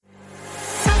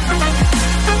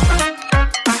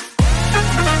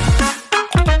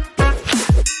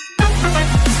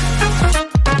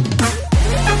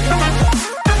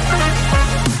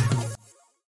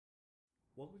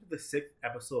6th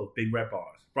episode of Big Red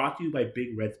Bars, brought to you by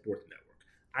Big Red Sports Network.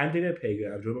 I'm David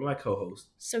Pega. I'm joined by my co-host,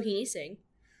 Sohini Singh.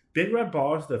 Big Red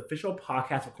Bars is the official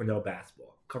podcast of Cornell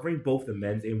basketball, covering both the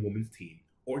men's and women's team,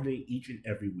 ordinary each and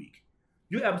every week.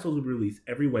 New episodes will be released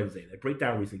every Wednesday that break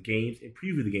down recent games and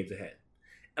preview the games ahead.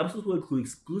 Episodes will include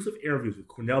exclusive interviews with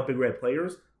Cornell Big Red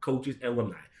players, coaches, and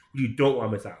alumni, which you don't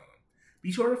want to miss out on.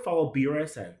 Be sure to follow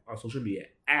BRSN on social media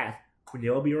at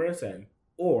CornellBRSN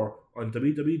or on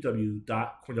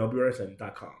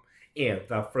www.cornellbrsn.com. And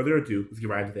without further ado, let's get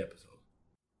right into the episode.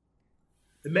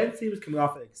 The men's team is coming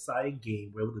off an exciting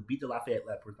game. We're able to beat the Lafayette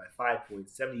Leopards by 5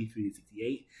 points,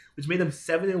 73-68, which made them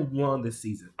 7-1 this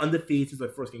season, undefeated since their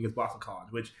first game against Boston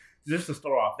College, which, just to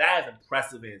start off, that is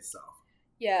impressive in itself.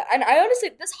 Yeah, and I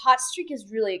honestly, this hot streak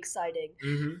is really exciting.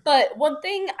 Mm-hmm. But one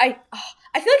thing, I feel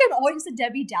like I'm always a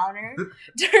Debbie Downer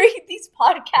during these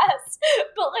podcasts.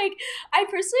 But, like, I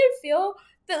personally feel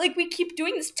that, like, we keep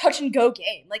doing this touch-and-go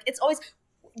game. Like, it's always,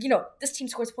 you know, this team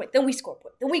scores a point, then we score a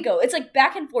point, then we go. It's, like,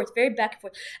 back and forth, very back and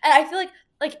forth. And I feel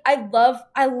like I love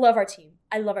our team.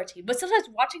 I love our team. But sometimes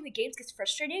watching the games gets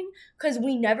frustrating because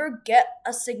we never get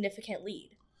a significant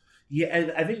lead. Yeah,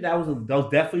 and I think that was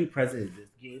definitely present in this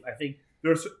game. I think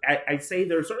I'd say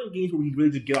there are certain games where we really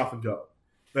just get off and go.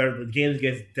 There are the games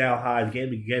against Delhi, the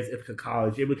game against Ithaca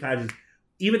College. You're able to kind of just,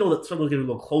 even though some of those games a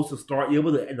little close to start, you're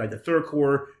able to, in like the third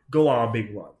quarter, go on a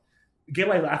big run. A game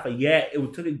like Lafayette, it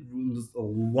was a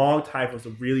long time for us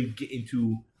to really get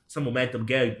into some momentum,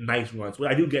 get a nice run. So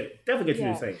I do definitely get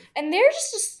you saying. And they're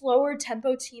just a slower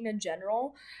tempo team in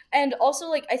general. And also,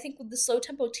 like, I think with the slow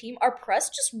tempo team, our press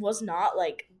just was not,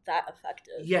 like, that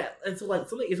effective. Yeah, and so, like,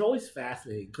 something it's always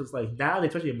fascinating because, like, now,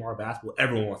 especially in modern basketball,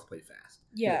 everyone wants to play fast.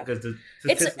 Yeah. Because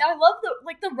I love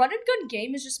the run and gun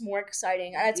game is just more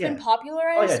exciting. And it's been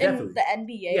popularized in the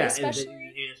NBA, especially.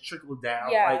 And it's trickled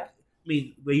down. Yeah. Like, I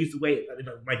mean, they used to wait. I mean,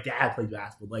 my dad played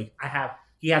basketball. Like,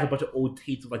 he has a bunch of old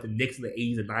tapes of like the Knicks in the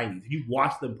 80s and 90s. If you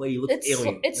watch them play, you look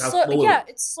alien. It's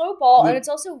slow ball, and it's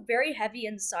also very heavy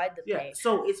inside the paint.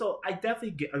 So I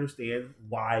definitely understand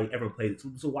why everyone plays it.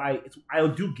 So I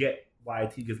do get why a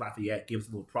team against Lafayette gives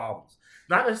us little problems.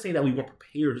 Not necessarily that we weren't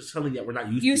prepared, just something that we're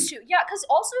not used to. Yeah, because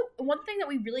also one thing that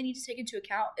we really need to take into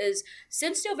account is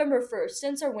since November 1st,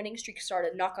 since our winning streak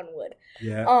started, knock on wood.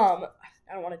 Yeah. I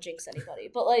don't want to jinx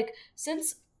anybody, but like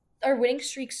since our winning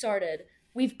streak started,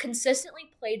 we've consistently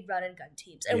played run and gun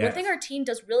teams. And one thing our team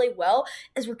does really well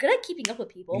is we're good at keeping up with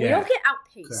people. Yeah. We don't get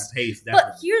outpaced.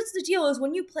 But here's the deal is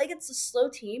when you play against a slow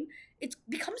team, it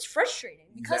becomes frustrating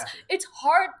because it's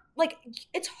hard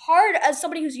as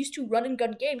somebody who's used to run and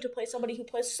gun game to play somebody who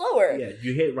plays slower. Yeah,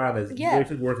 you hit rivals. Yeah.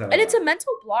 And it's a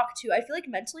mental block too. I feel like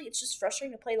mentally it's just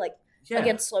frustrating to play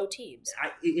against slow teams.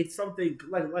 It's something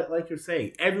like you're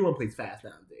saying. Everyone plays fast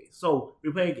nowadays. So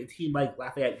we're playing a team like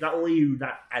Lafayette. Not only are you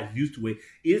not as used to it,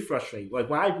 it is frustrating. Like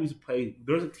when I used to play,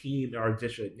 there's a team in our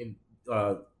district in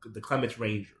the Clements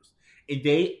Rangers, and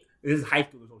this is high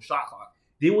school. There's no shot clock.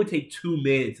 They would take 2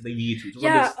 minutes if they needed to. So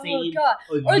oh god!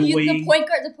 Or the point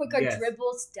guard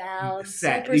dribbles down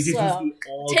super slow,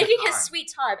 taking his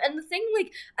sweet time. And the thing,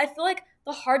 like, I feel like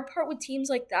the hard part with teams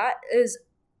like that is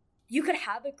you could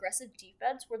have aggressive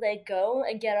defense where they go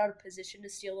and get out of position to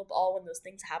steal the ball when those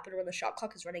things happen or when the shot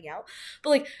clock is running out. But,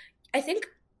 like, I think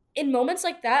in moments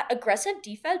like that, aggressive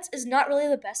defense is not really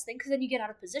the best thing because then you get out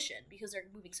of position because they're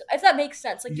moving. So if that makes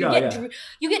sense, like you get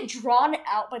drawn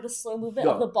out by the slow movement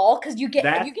of the ball because you get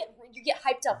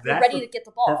hyped up. You're ready to get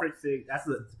the ball. Perfect thing. That's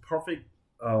the perfect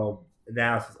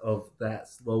analysis of that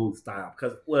slow style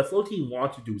because what a slow team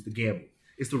wants to do is to gamble.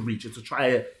 Is to reach. It's to try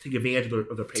to take advantage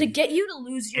of their patience. To get you to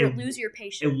lose your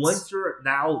patience. And once you're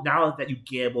now that you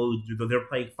gamble, they're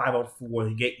playing 5-on-4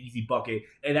 and get easy bucket,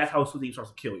 and that's how something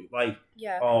starts to kill you. Like,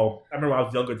 I remember when I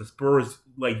was younger, the Spurs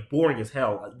like boring as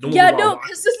hell. Like,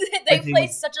 because they play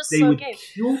such a slow game.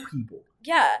 They would kill people.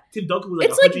 Yeah, Tim Duncan was like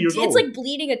 100 years old. It's like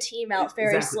bleeding a team out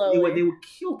very slowly. They would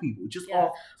kill people just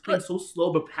off playing so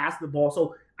slow but passing the ball.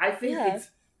 So I think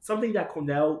it's something that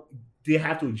Cornell did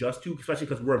have to adjust to, especially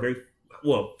because we're a very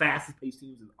fastest paced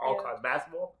teams in all kinds of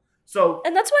basketball. So,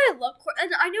 and that's why I love.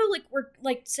 And I know, like we're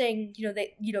like saying,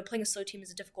 playing a slow team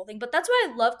is a difficult thing, but that's why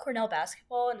I love Cornell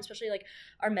basketball, and especially like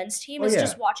our men's team.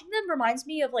 Just watching them reminds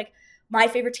me of like my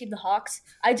favorite team, the Hawks.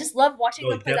 I just love watching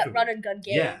them play that run and gun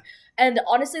game. Yeah. And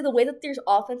honestly, the way that their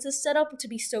offense is set up to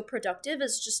be so productive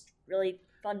is just really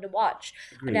fun to watch.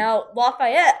 Agreed. Now,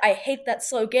 Lafayette, I hate that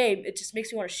slow game. It just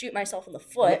makes me want to shoot myself in the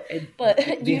foot. Yeah, but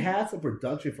they had some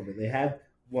production from it. They had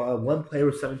one player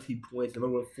with 17 points,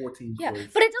 another with 14 points. Yeah,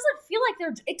 but it doesn't feel like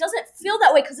it doesn't feel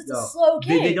that way because it's a slow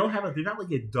game. They don't have they're not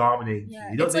like a dominating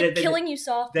team. It's like killing you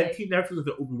softly. That team never feels like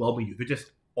they're overwhelming you. They're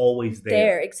just always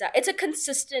there. Exactly. It's a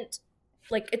consistent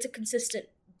like it's a consistent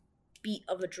beat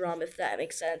of a drum, if that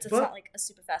makes sense. It's not like a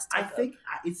super fast tempo. I think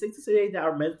it's safe to say that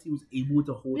our men's team was able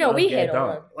to hold. No, we hit on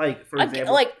them. Like for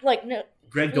example, no.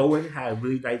 Greg Owen had a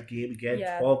really nice game again.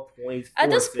 12 points. At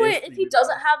this point, if he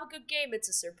doesn't have a good game, it's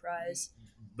a surprise.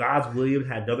 Nas Williams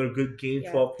had another good game,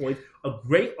 12 points. A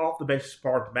great off the bench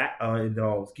spark.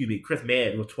 Chris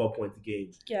Mann with 12 points a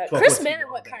game. Yeah, Chris Mann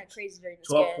went kind of crazy during this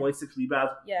 12 game. 12 points, 6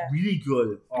 rebounds. Yeah, really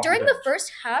good. During the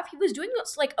first half, he was doing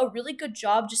like a really good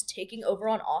job just taking over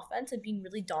on offense and being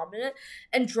really dominant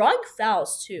and drawing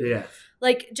fouls too. Yeah,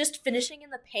 like just finishing in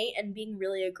the paint and being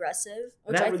really aggressive,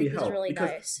 which I think was really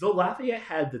nice. Though Lafayette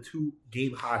had the 2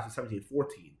 game highs in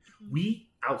 17-14, we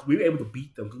were able to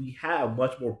beat them because we had a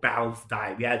much more balanced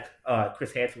diet. We had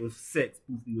Chris Hansen was 6,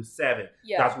 Boothby was 7,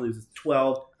 Nas Williams was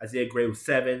 12, Isaiah Gray was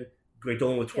 7, Greg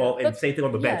Dolan was 12, and same thing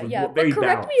on the bench. It was very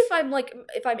correct balanced. Me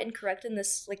if I'm incorrect in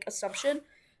this like assumption,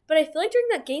 but I feel like during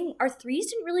that game our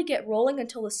threes didn't really get rolling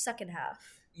until the second half.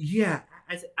 Yeah,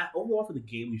 overall for the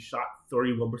game we shot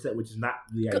 31%, which is not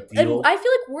the ideal. And I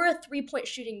feel like we're a 3-point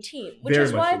shooting team, which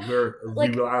is why we're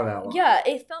like on that one. Yeah,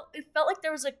 it felt like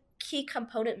there was a key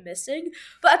component missing,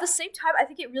 but at the same time I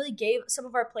think it really gave some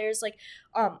of our players like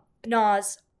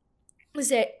Nas,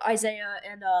 Isaiah,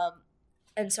 and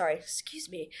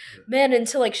Mannon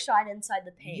to like shine inside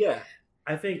the paint. Yeah,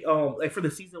 I think like for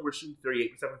the season we're shooting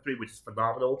 38% from 3, which is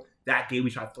phenomenal. That game we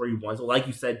shot 31, so like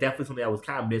you said, definitely something that was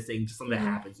kind of missing, just something that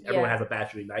happens. Everyone has a bad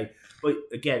shooting night, but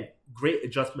again, great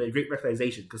adjustment, great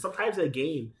recognition, because sometimes in a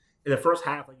game in the first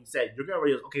half, like you said, you're gonna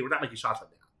realize, okay, we're not making shots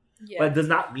right now. Yeah. But it does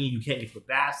not mean you can't get to the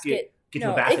basket.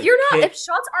 If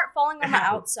shots aren't falling on the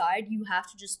outside, you have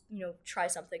to just, try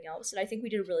something else. And I think we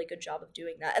did a really good job of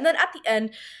doing that. And then at the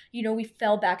end, we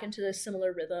fell back into the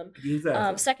similar rhythm.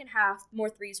 Exactly. Second half, more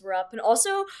threes were up. And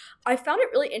also, I found it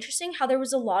really interesting how there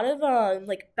was a lot of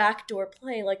like backdoor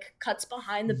play, like cuts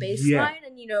behind the baseline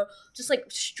and, just like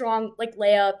strong like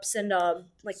layups and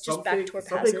just backdoor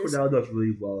passes. Something Cornell does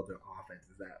really well in their offense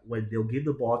is that when they'll give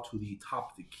the ball to the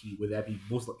top of the key, would that be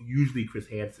usually Sean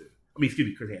Hansen.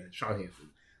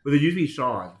 But they're usually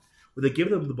Sean. When they give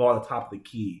them the ball at the top of the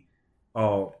key,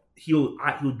 he'll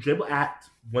dribble at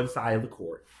one side of the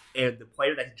court, and the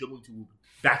player that he's dribbling to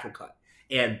backdoor cut.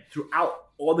 And throughout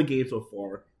all the games so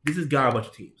far, this has got a bunch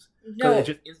of teams. No,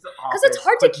 because it's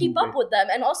hard to keep up with them,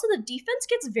 and also the defense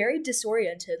gets very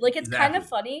disoriented. Like it's kind of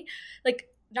funny, like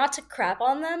not to crap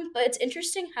on them, but it's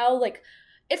interesting how like.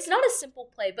 It's not a simple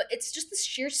play, but it's just the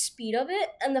sheer speed of it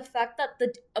and the fact that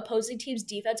the opposing team's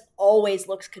defense always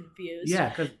looks confused. Yeah,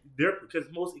 because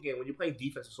most, again, when you're playing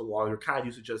defense for so long, you're kind of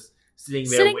used to just sitting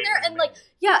there and like,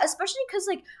 especially because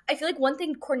like I feel like one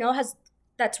thing Cornell has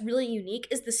that's really unique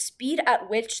is the speed at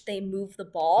which they move the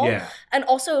ball, and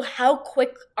also how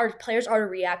quick our players are to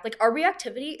react. Like our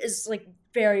reactivity is like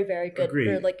very, very good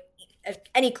for like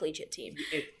any collegiate team.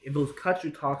 In those cuts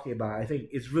you're talking about, I think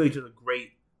it's really just a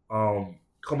great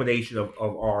combination of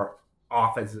our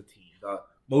offense as a team.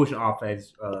 Motion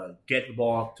offense, get the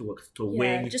ball to a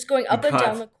wing. Just going up and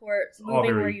down the court,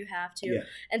 moving where you have to. Yeah.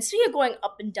 And speaking of going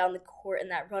up and down the court in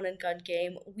that run and gun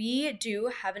game, we do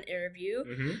have an interview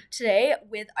today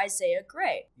with Isaiah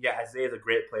Gray. Yeah, Isaiah's a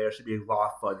great player. Should be a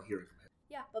lot of fun hearing from him.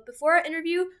 Yeah, but before our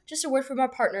interview, just a word from our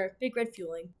partner, Big Red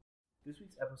Fueling. This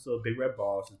week's episode of Big Red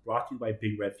Balls is brought to you by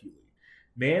Big Red Fueling.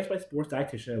 Managed by sports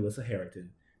dietitian Alyssa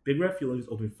Harrington, Big Red Fueling is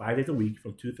open 5 days a week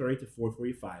from 2:30 to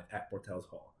 4:45 at Portels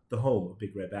Hall, the home of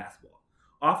Big Red Basketball,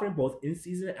 offering both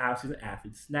in-season and out-of-season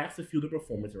athletes snacks to fuel their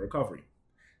performance and recovery.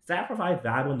 Staff provide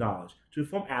valuable knowledge to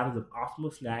inform athletes of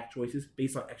optimal snack choices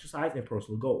based on exercise and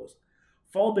personal goals.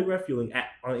 Follow Big Red Fueling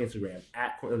on Instagram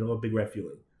at Big Red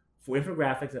Fueling for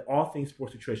infographics and all things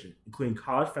sports nutrition, including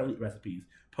college-friendly recipes,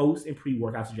 post and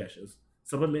pre-workout suggestions,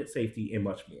 supplement safety, and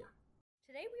much more.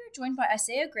 Today we are joined by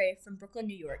Isaiah Gray from Brooklyn,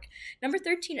 New York. Number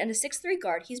 13 and a 6'3"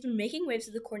 guard, he's been making waves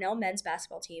with the Cornell men's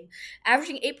basketball team,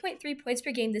 averaging 8.3 points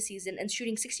per game this season and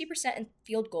shooting 60% in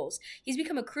field goals. He's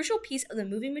become a crucial piece of the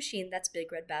moving machine that's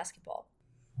Big Red basketball.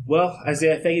 Well,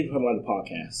 Isaiah, thank you for coming on the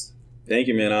podcast. Thank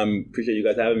you, man. I appreciate you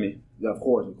guys having me. Yeah, of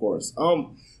course.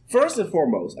 First and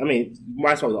foremost, might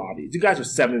as well be obvious. You guys are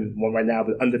 7-1 right now,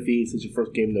 but undefeated since your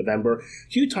first game in November.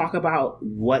 Can you talk about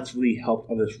what's really helped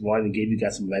on this run and gave you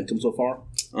guys some momentum so far?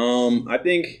 I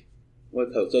think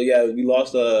we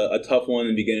lost a tough one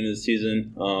in the beginning of the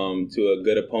season to a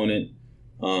good opponent,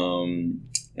 and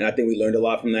I think we learned a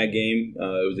lot from that game.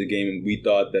 It was a game we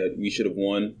thought that we should have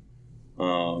won,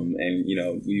 and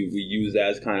we used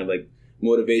that as kind of like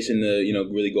motivation to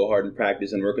really go hard in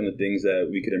practice and work on the things that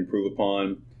we could improve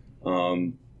upon.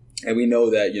 And we know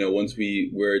that, once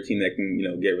we're a team that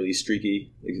can, get really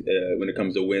streaky when it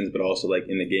comes to wins, but also like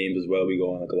in the games as well, we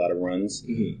go on like a lot of runs.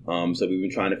 Mm-hmm. So we've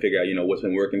been trying to figure out, what's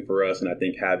been working for us. And I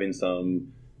think having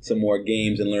some more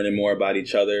games and learning more about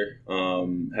each other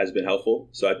has been helpful.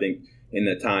 So I think in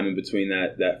the time in between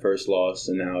that first loss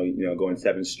and now, going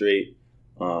 7 straight,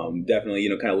 definitely,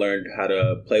 kind of learned how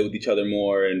to play with each other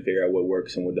more and figure out what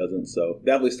works and what doesn't. So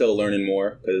definitely still learning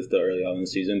more because it's still early on in the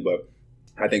season, but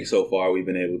I think so far we've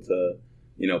been able to,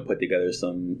 put together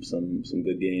some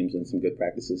good games and some good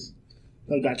practices.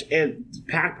 Oh, gotcha. And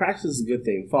practice is a good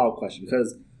thing. Follow-up question,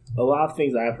 because a lot of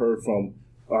things I've heard from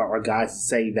our guys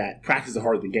say that practice is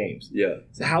harder than games. Yeah.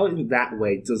 So how in what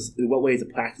way is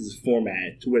the practice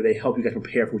format to where they help you guys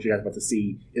prepare for what you guys are about to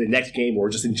see in the next game or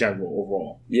just in general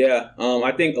overall? Yeah.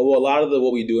 I think a lot of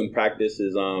what we do in practice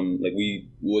is like we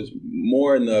was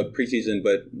more in the preseason,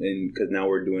 but because now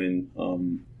we're doing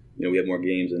we have more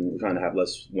games and we're trying to have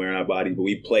less wear on our body, but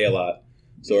we play a lot.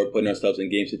 So we're putting ourselves in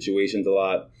game situations a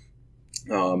lot,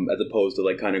 as opposed to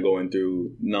like kind of going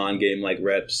through non-game like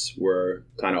reps. We're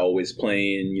kind of always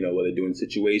playing, whether doing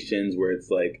situations where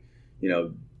it's like,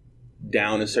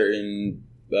 down a certain,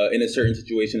 in a certain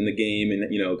situation in the game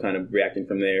and, kind of reacting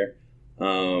from there.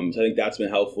 So I think that's been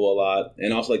helpful a lot.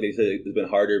 And also, like they said, it's been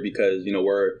harder because,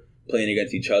 we're playing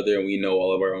against each other and we know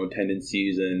all of our own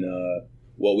tendencies and,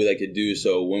 what we like to do.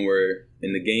 So when we're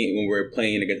in the game, when we're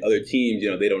playing against other teams,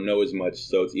 they don't know as much.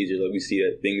 So it's easier. Like we see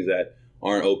that things that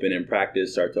aren't open in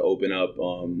practice start to open up.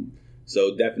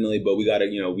 So definitely, but we got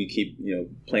to, we keep,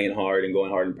 playing hard and going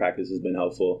hard in practice has been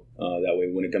helpful. That way,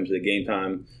 when it comes to the game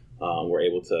time, we're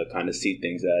able to kind of see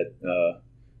things that,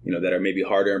 that are maybe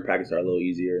harder in practice are a little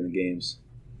easier in the games.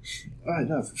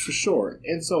 No, for sure.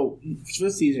 And so for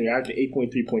this season, you're averaging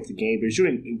 8.3 points a game, but you're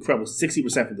shooting incredible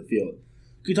 60% from the field.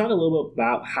 Can you talk a little bit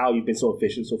about how you've been so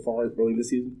efficient so far early this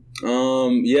season?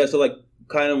 Yeah, so like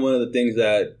kind of one of the things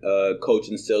that coach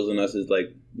instills in us is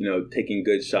like, taking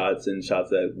good shots and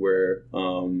shots that were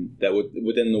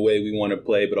within the way we want to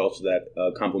play, but also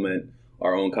that complement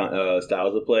our own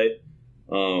styles of play.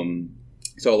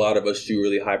 So a lot of us shoot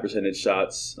really high percentage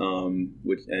shots,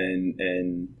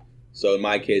 so in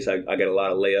my case, I get a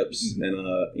lot of layups, mm-hmm.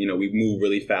 and we move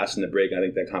really fast in the break. I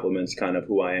think that complements kind of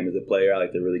who I am as a player. I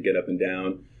like to really get up and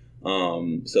down,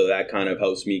 so that kind of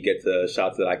helps me get to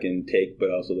shots that I can take, but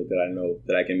also that I know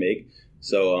that I can make.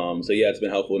 So yeah, it's been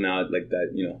helpful now, like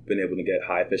that. Been able to get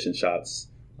high efficient shots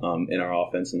in our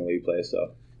offense and the way we play.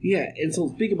 So yeah, and so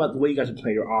speaking about the way you guys are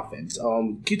playing your offense,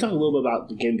 can you talk a little bit about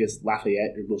the game against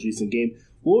Lafayette, your most recent game?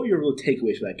 What were your real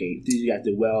takeaways for that game? Things you guys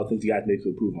did well, things you guys made to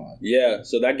improve on? Yeah,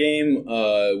 so that game,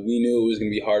 we knew it was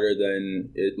going to be harder than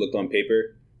it looked on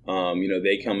paper.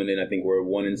 They coming in, I think we're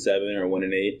 1-7 or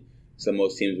 1-8. So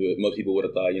most people would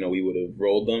have thought, we would have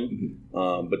rolled them.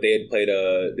 Mm-hmm. But they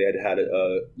had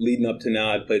leading up to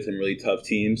now, had played some really tough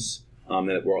teams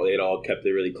they'd all kept it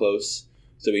really close.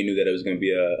 So we knew that it was going to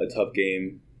be a tough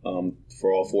game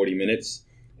for all 40 minutes.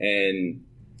 And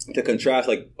to contrast,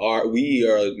 like we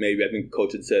are maybe, I think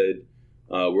Coach had said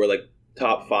we're like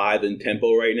top 5 in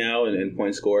tempo right now and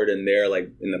points scored, and they're like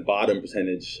in the bottom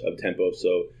percentage of tempo.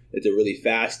 So it's a really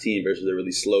fast team versus a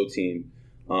really slow team.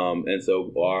 And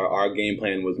so our game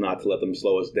plan was not to let them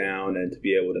slow us down and to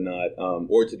be able to not,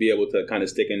 or to be able to kind of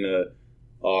stick in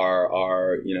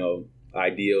our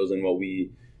ideals and what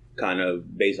we kind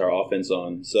of base our offense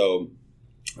on. So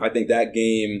I think that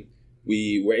game,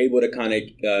 we were able to kind of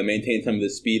maintain some of the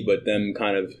speed, but them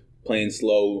kind of playing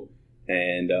slow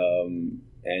and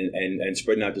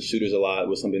spreading out the shooters a lot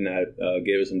was something that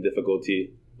gave us some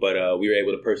difficulty. But we were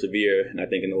able to persevere, and I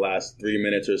think in the last 3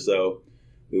 minutes or so,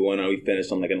 we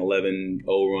finished on like an 11-0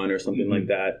 run or something mm-hmm. like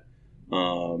that.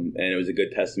 And it was a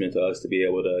good testament to us to be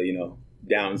able to,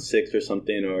 down 6 or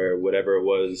something or whatever it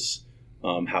was,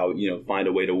 find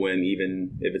a way to win,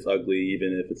 even if it's ugly,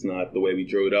 even if it's not the way we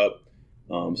drew it up.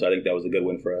 So I think that was a good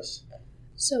win for us.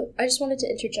 So I just wanted to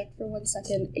interject for 1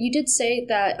 second. You did say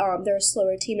that they're a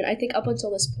slower team, and I think up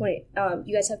until this point,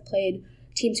 you guys have played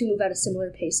teams who move at a similar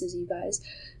pace as you guys.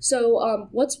 So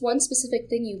what's one specific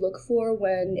thing you look for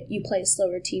when you play a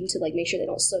slower team to like make sure they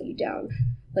don't slow you down?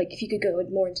 Like if you could go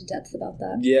more into depth about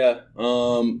that. Yeah, a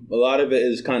lot of it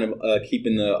is kind of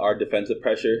keeping our defensive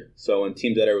pressure. So when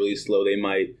teams that are really slow, they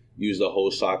might use the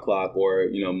whole shot clock or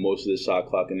most of the shot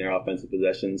clock in their offensive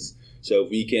possessions. So if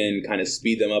we can kind of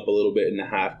speed them up a little bit in the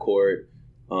half court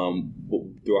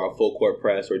through our full court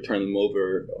press or turn them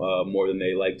over more than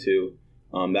they like to,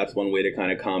 that's one way to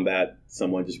kind of combat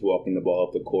someone just walking the ball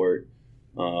up the court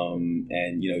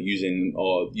and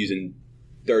using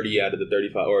 30 out of the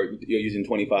 35 or using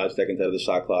 25 seconds out of the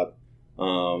shot clock.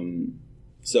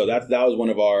 So that was one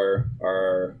of our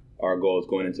our goals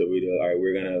going into it. All right,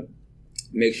 we're gonna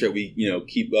make sure we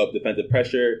keep up defensive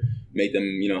pressure, make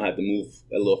them have to move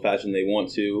a little faster than they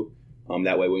want to.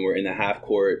 That way, when we're in the half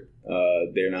court,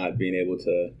 they're not being able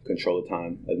to control the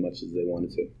time as much as they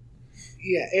wanted to.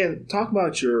 Yeah, and talk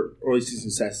about your early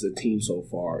season success as a team so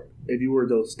far. If you were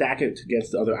to stack it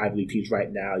against the other Ivy League teams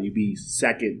right now, you'd be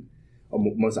second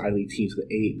amongst Ivy League teams with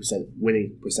an 80%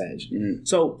 winning percentage. Mm-hmm.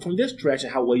 So from this stretch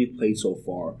and how well you've played so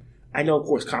far, I know, of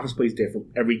course, conference play is different.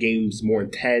 Every game's more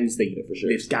intense.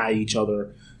 They've skied each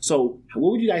other. So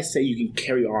what would you guys say you can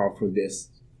carry on from this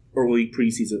early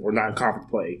preseason or non-conference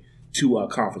play to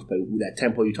conference play? That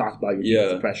tempo you talked about,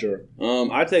 your pressure.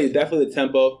 I'd say definitely the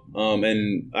tempo.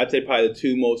 And I'd say probably the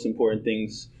two most important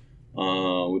things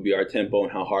would be our tempo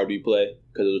and how hard we play,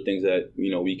 because those are things that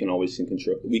we can always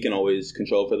control. We can always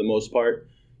control for the most part.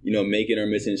 Making or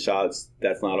missing shots,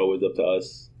 that's not always up to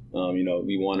us.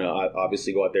 We want to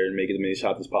obviously go out there and make as many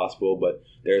shots as possible, but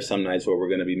there are some nights where we're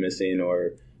going to be missing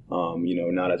or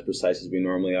not as precise as we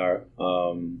normally are.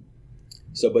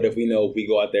 But if we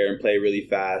go out there and play really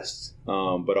fast,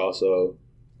 but also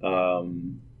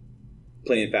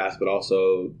playing fast, but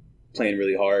also playing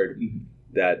really hard,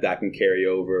 that can carry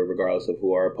over regardless of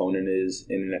who our opponent is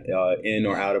in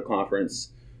or out of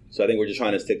conference. So I think we're just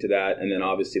trying to stick to that, and then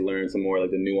obviously learn some more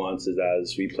like the nuances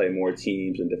as we play more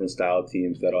teams and different style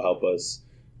teams that'll help us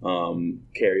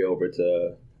carry over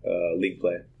to league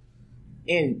play.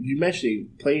 And you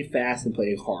mentioned playing fast and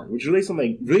playing hard, which is really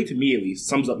something, really to me at least,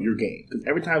 sums up your game. Because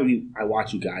every time I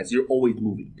watch you guys, you're always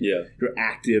moving. Yeah. You're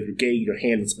active, you're getting your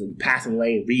hands, passing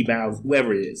lane, rebounds,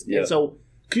 whatever it is. Yeah. And so,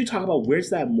 could you talk about where's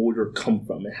that motor come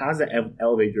from, and how does that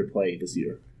elevate your play this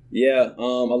year? Yeah, a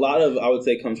lot of, I would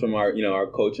say, comes from our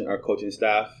coaching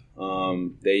staff.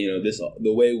 The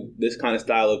way this kind of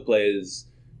style of play is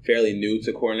fairly new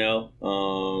to Cornell.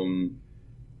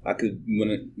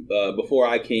 Before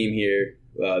I came here,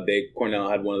 Cornell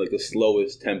had one of the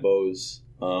slowest tempos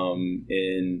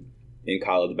in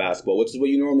college basketball, which is what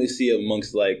you normally see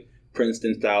amongst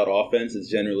Princeton styled offense. It's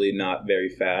generally not very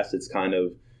fast. It's kind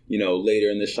of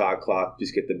later in the shot clock,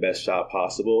 just get the best shot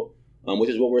possible, which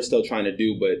is what we're still trying to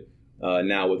do, but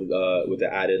now with the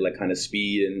added kind of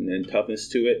speed and toughness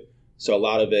to it. So a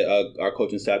lot of it, our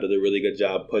coaching staff does a really good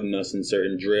job putting us in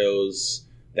certain drills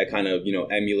that kind of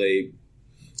emulate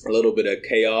a little bit of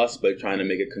chaos, but trying to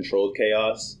make it controlled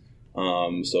chaos.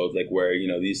 So it's where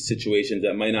these situations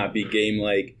that might not be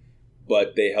game-like,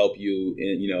 but they help you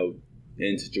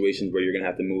in situations where you're gonna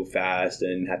have to move fast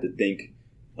and have to think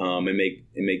and make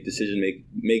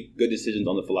good decisions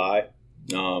on the fly.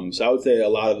 So I would say a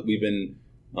lot of we've been,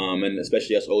 and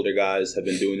especially us older guys have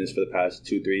been doing this for the past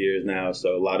 2-3 years now.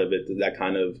 So a lot of it is that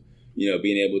kind of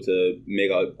being able to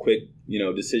make a quick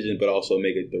decision, but also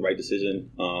make it the right decision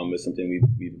is something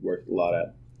we've worked a lot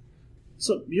at.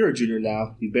 So you're a junior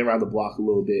now. You've been around the block a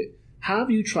little bit. How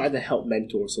have you tried to help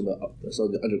mentor some of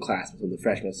the underclassmen, some of the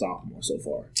freshmen and sophomores so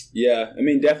far? Yeah, I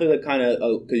mean, definitely kind of,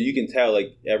 because you can tell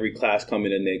every class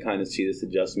coming in, they kind of see this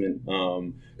adjustment.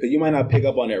 Because you might not pick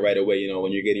up on it right away.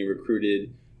 When you're getting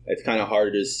recruited, it's kind of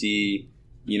harder to see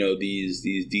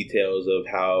these details of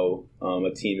how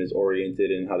a team is oriented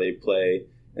and how they play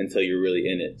until you're really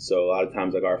in it. So a lot of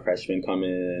times our freshmen come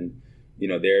in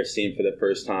and they're seeing for the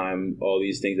first time all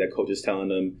these things that coach is telling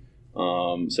them.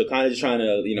 So kind of just trying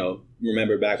to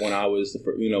remember back when I was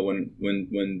when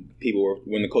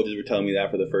the coaches were telling me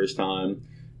that for the first time,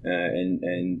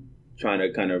 and trying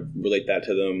to kind of relate that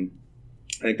to them.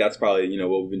 I think that's probably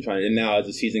what we've been trying. And now as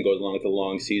the season goes along, it's a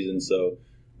long season, so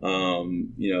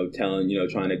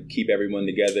trying to keep everyone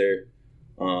together,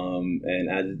 and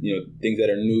as things that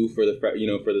are new for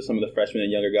some of the freshmen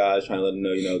and younger guys, trying to let them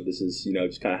know this is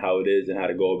just kind of how it is and how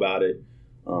to go about it.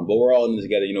 But we're all in this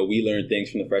together. We learn things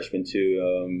from the freshmen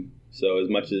too. So as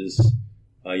much as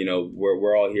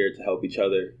we're all here to help each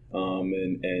other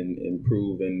and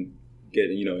improve and get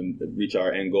and reach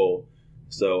our end goal.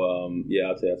 So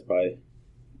I'd say that's probably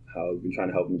how we've been trying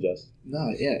to help them adjust.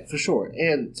 No, yeah, for sure.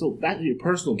 And so back to your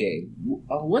personal game,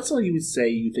 what's something you would say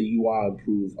you think you want to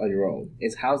improve on your own?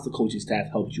 Is how's the coaching staff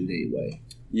helped you in any way?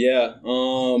 Yeah,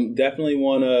 definitely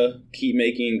want to keep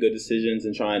making good decisions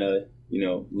and trying to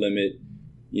limit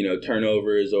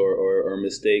turnovers or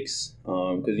mistakes,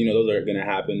 because those are going to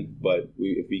happen. But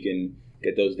if we can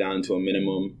get those down to a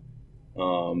minimum,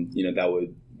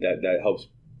 that helps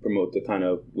promote the kind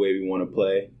of way we want to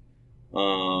play.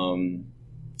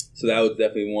 So that was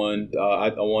definitely one.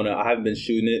 I haven't been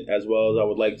shooting it as well as I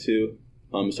would like to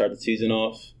start the season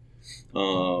off.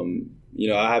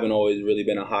 I haven't always really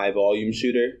been a high volume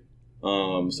shooter,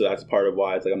 so that's part of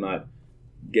why it's I'm not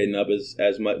getting up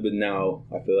as much, but now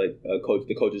I feel like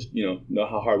the coaches, know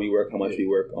how hard we work, how much we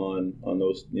work on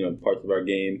those, parts of our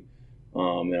game,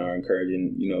 and are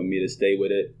encouraging, me to stay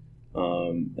with it.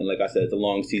 And like I said, it's a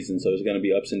long season, so there's going to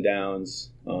be ups and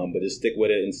downs, but just stick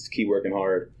with it and keep working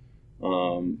hard.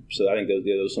 So I think those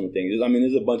are some things. I mean,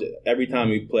 there's a bunch of, every time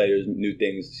we play, there's new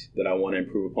things that I want to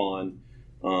improve upon.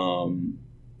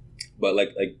 But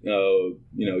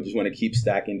just want to keep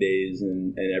stacking days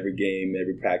and every game,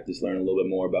 every practice, learn a little bit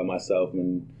more about myself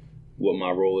and what my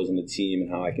role is in the team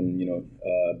and how I can,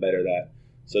 better that.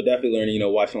 So definitely learning,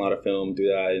 watching a lot of film, do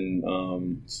that,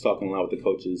 and just talking a lot with the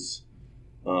coaches.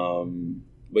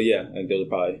 But yeah, I think those are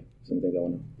probably some things I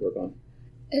want to work on.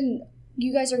 And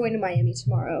you guys are going to Miami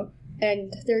tomorrow,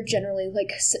 and they're generally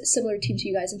like similar team to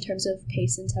you guys in terms of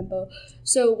pace and tempo.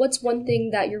 So what's one thing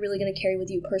that you're really going to carry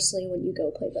with you personally when you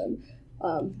go play them?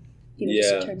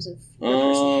 Just in terms of your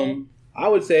personal. I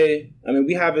would say,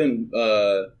 we haven't.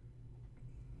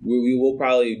 We will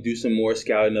probably do some more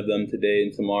scouting of them today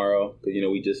and tomorrow because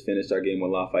we just finished our game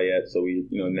with Lafayette, so we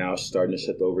now starting to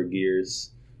shift over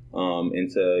gears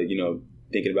into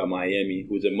thinking about Miami,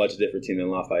 who's a much different team than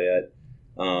Lafayette.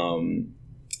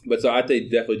 But so I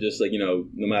think definitely just no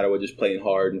matter what, just playing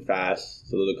hard and fast.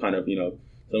 So those are kind of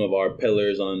some of our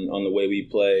pillars on the way we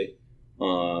play,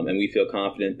 and we feel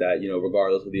confident that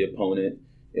regardless of the opponent,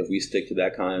 if we stick to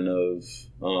that kind of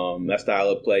that style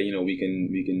of play, we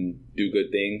can do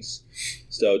good things.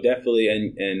 So definitely,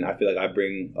 and I feel like I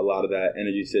bring a lot of that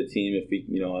energy to the team. If we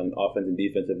on offense and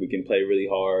defense, if we can play really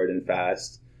hard and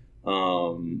fast,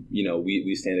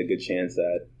 we stand a good chance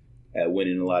at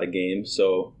winning a lot of games.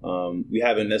 So we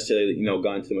haven't necessarily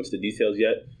gotten too much to the details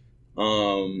yet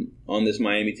on this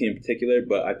Miami team in particular,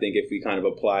 but I think if we kind of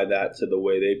apply that to the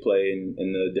way they play and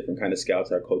the different kind of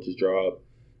scouts our coaches draw up,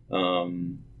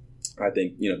 I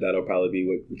think that'll probably be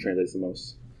what translates the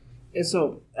most. And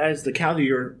so as the calendar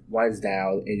year winds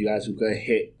down and you guys are going to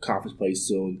hit conference play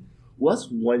soon, what's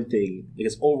one thing, I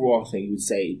guess overall thing you would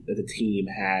say that the team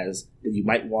has that you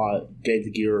might want to get into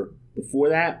gear before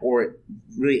that, or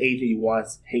really anything you want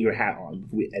to hang your hat on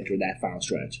before we enter that final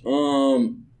stretch?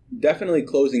 Definitely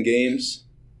closing games.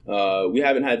 We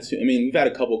haven't had we've had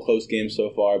a couple close games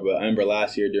so far, but I remember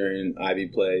last year during Ivy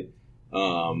play,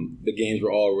 the games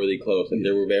were all really close. Like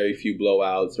there were very few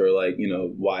blowouts or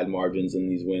wide margins in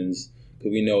these wins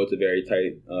because we know it's a very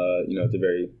tight, it's a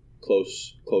very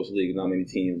close league, not many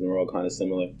teams, and we're all kind of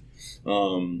similar.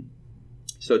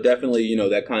 So definitely,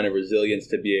 that kind of resilience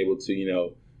to be able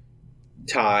to,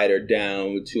 tied or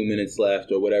down with 2 minutes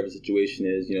left or whatever situation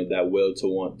is, that will to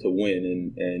want to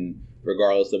win and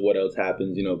regardless of what else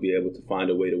happens, be able to find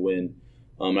a way to win.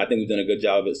 I think we've done a good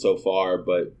job of it so far,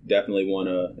 but definitely want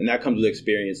to, and that comes with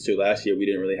experience too. Last year we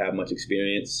didn't really have much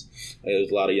experience. There was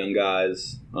a lot of young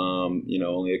guys,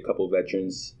 only a couple of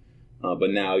veterans, but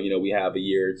now we have a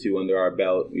year or two under our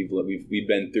belt. We've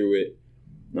been through it,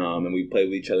 and we play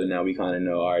with each other now. We kind of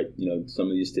know, all right, some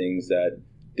of these things that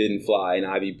didn't fly in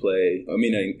Ivy play,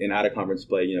 in out of conference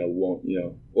play, won't,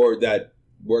 or that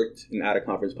worked in out of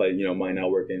conference play, might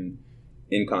not work in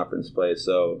conference play.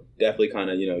 So definitely kind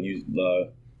of, use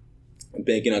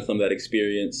banking on some of that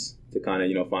experience to kind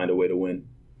of, find a way to win.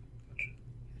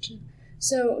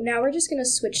 So now we're just going to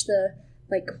switch the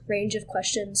range of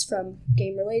questions from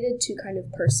game related to kind of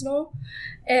personal.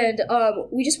 And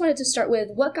we just wanted to start with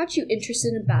what got you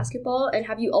interested in basketball, and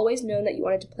have you always known that you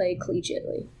wanted to play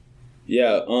collegiately?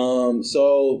 Yeah,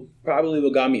 so probably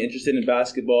what got me interested in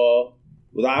basketball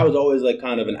was I was always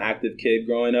kind of an active kid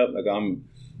growing up. I'm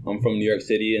from New York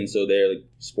City, and so there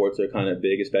sports are kind of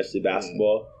big, especially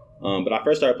basketball. But I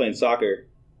first started playing soccer,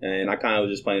 and I kind of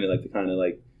was just playing it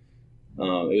it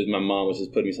was my mom was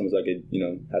just putting me something so I could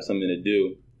have something to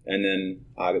do. And then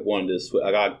I wanted to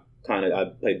I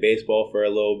played baseball for a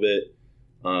little bit,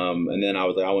 and then I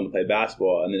was I wanted to play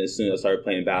basketball. And then as soon as I started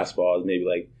playing basketball, I was maybe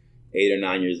 8 or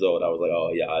 9 years old. I was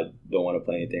oh yeah, I don't want to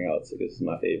play anything else because it's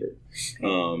my favorite.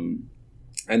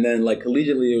 And then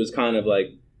collegiately, it was kind of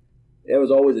it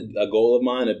was always a goal of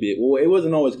mine to be. Well, it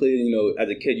wasn't always clear, as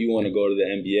a kid you want to go to the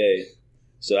NBA.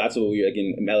 So that's what we were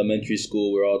in elementary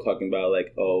school. We were all talking about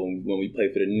when we play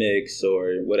for the Knicks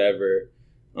or whatever.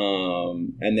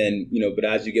 And then but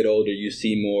as you get older, you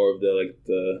see more of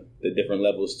the different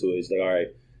levels to it. It's all right,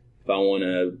 if I want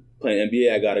to play in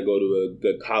NBA, I got to go to a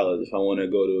good college. If I want to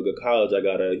go to a good college, I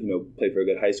got to play for a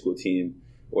good high school team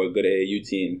or a good AAU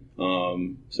team.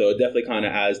 So it definitely kind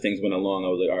of as things went along, I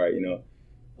was all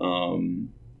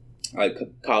right,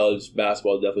 college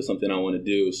basketball is definitely something I want to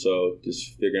do. So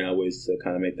just figuring out ways to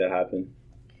kind of make that happen.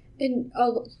 And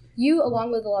you,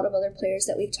 along with a lot of other players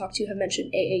that we've talked to, have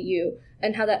mentioned AAU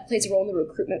and how that plays a role in the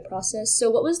recruitment process. So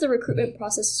what was the recruitment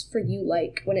process for you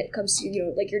like when it comes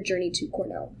to, like your journey to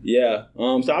Cornell? Yeah.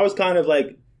 So I was kind of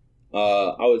like,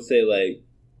 I would say like,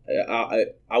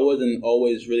 I wasn't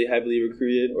always really heavily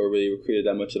recruited or really recruited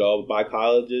that much at all by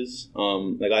colleges.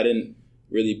 Like I didn't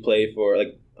really play for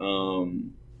like,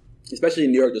 especially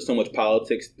in New York, there's so much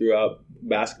politics throughout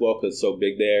basketball because it's so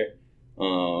big there.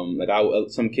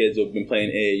 Some kids have been playing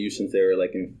AAU since they were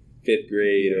like in 5th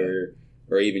grade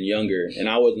or even younger, and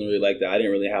I wasn't really like that. I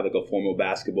didn't really have like a formal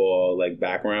basketball like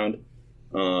background,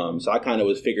 so I kind of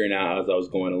was figuring out as I was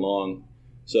going along.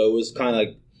 So it was kind of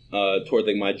like towards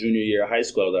like my junior year of high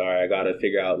school, I was like, all right, I got to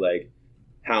figure out like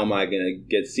how am I gonna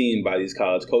get seen by these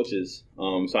college coaches.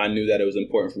 So I knew that it was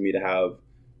important for me to have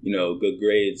good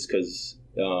grades because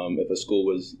if a school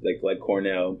was like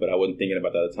Cornell, but I wasn't thinking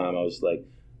about that at the time. I was like,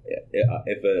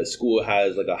 if a school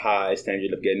has like a high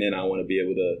standard of getting in, I want to be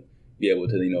able to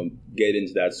get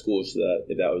into that school, so that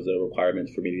if that was a requirement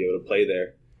for me to be able to play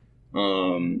there.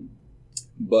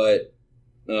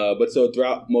 But so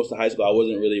throughout most of high school, I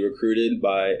wasn't really recruited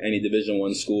by any Division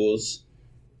I schools,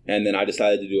 and then I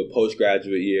decided to do a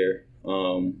postgraduate year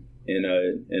in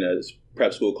a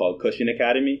prep school called Cushing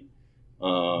Academy,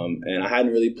 and I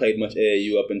hadn't really played much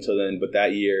AAU up until then, but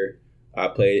that year I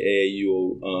played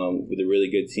AAU with a really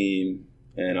good team,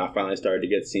 and I finally started to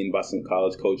get seen by some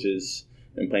college coaches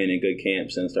and playing in good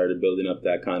camps and started building up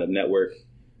that kind of network.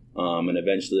 And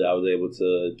eventually I was able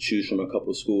to choose from a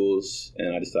couple schools,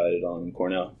 and I decided on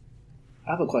Cornell.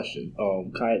 I have a question.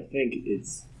 I think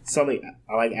it's something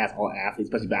I like to ask all athletes,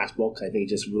 especially basketball, because I think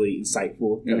it's just really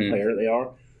insightful the player they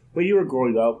are. When you were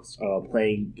growing up,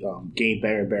 playing game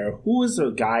better and better, who was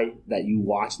the guy that you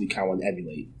watched and you kind of want to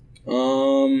emulate?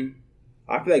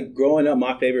 I feel like growing up,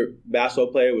 my favorite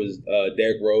basketball player was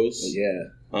Derrick Rose.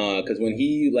 Because when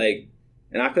he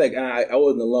and I feel like I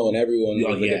wasn't alone. Everyone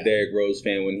was a Derrick Rose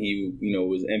fan when he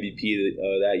was MVP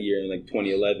that year in like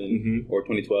 2011 or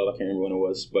 2012. I can't remember when it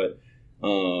was, but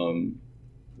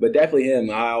definitely him.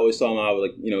 I always saw him. I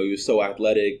was like, he was so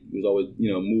athletic. He was always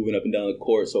moving up and down the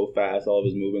court so fast. All of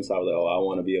his movements. I was like, I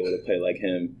want to be able to play like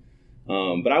him.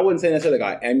 But I wouldn't say necessarily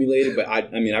like I emulated, but I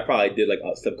probably did like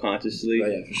subconsciously. Oh,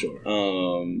 yeah, for sure.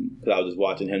 Because I was just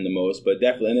watching him the most. But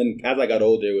definitely, and then as I got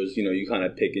older, it was you kind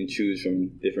of pick and choose from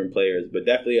different players. But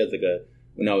definitely as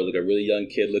when I was like a really young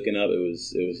kid looking up, it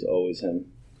was always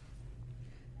him.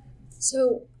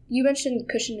 So you mentioned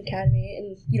Cushing Academy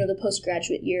and the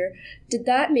postgraduate year. Did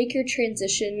that make your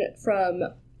transition from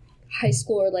high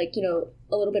school or a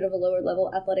little bit of a lower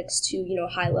level athletics to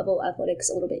high level athletics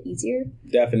a little bit easier?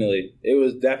 Definitely. It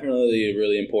was definitely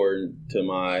really important to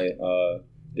my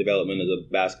development as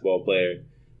a basketball player,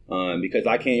 because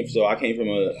I came from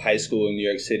a high school in New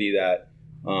York City that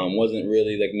wasn't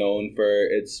really known for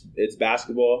its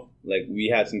basketball. Like we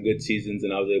had some good seasons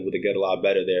and I was able to get a lot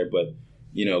better there, but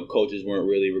coaches weren't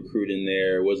really recruiting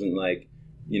there. It wasn't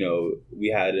we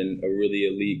had a really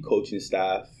elite coaching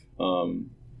staff.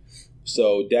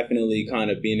 So definitely kind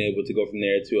of being able to go from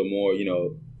there to a more,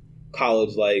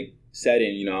 college-like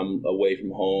setting, I'm away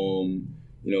from home,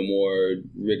 more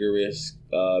rigorous,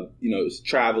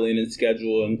 traveling and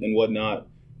schedule and whatnot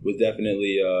was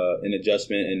definitely an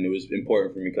adjustment. And it was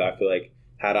important for me because I feel like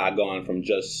had I gone from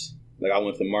just, I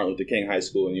went to Martin Luther King High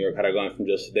School in New York, had I gone from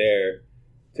just there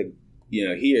to,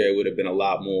 here, it would have been a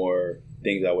lot more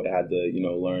things I would have had to,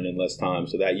 learn in less time.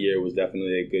 So that year was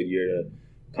definitely a good year to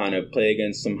kind of play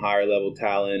against some higher level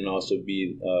talent and also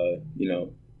be,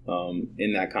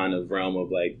 in that kind of realm of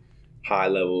high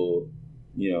level,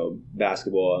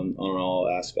 basketball on all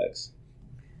aspects.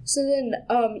 So then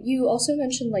you also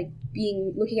mentioned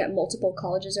looking at multiple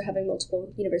colleges or having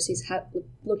multiple universities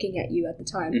looking at you at the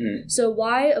time. Mm-hmm. So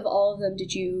why of all of them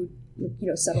did you,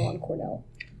 settle on Cornell?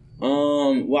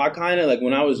 Well, I kind of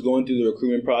when I was going through the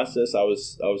recruitment process, I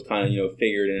was kind of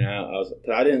figuring it out. Cause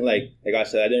I didn't like I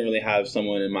said, I didn't really have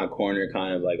someone in my corner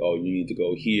kind of oh, you need to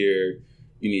go here,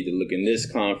 you need to look in this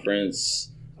conference.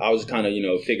 I was kind of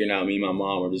figuring out, me and my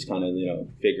mom were just kind of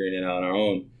figuring it out on our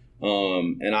own.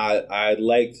 And I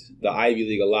liked the Ivy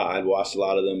League a lot. I'd watched a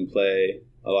lot of them play,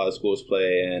 a lot of schools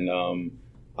play, and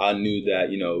I knew that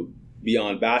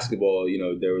beyond basketball,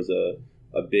 there was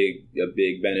a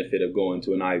big benefit of going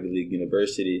to an Ivy League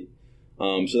university.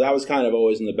 So that was kind of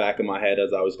always in the back of my head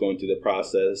as I was going through the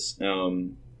process.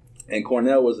 And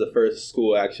Cornell was the first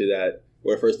school actually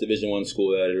first Division I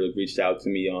school that really reached out to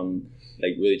me on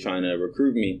really trying to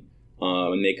recruit me.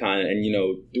 And they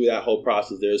through that whole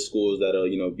process, there's schools that'll,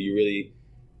 be really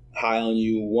high on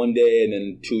you one day and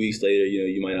then 2 weeks later,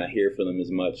 you might not hear from them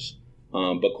as much.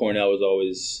 But Cornell was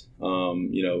always,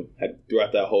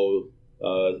 throughout that whole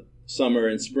summer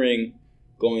and spring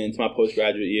going into my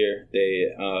postgraduate year, they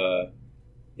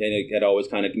had always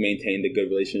kind of maintained a good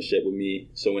relationship with me.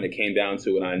 So when it came down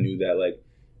to it, I knew that like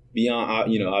beyond,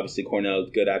 obviously Cornell is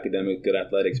good academics, good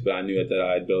athletics, but I knew that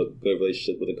I had built good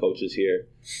relationships with the coaches here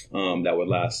that would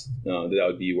last, that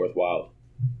would be worthwhile.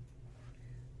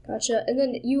 Gotcha. And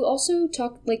then you also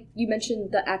you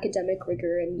mentioned the academic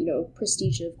rigor and,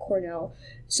 prestige of Cornell.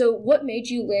 So what made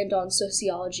you land on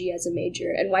sociology as a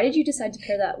major? And why did you decide to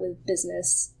pair that with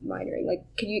business minoring?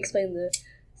 Can you explain the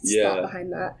thought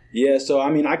behind that? Yeah, so,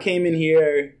 I came in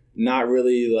here not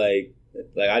really, I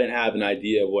didn't have an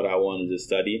idea of what I wanted to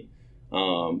study.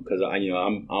 Because, I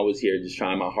was here just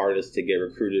trying my hardest to get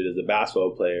recruited as a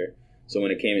basketball player. So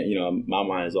when it came in, my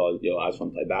mind is always, I just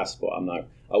want to play basketball.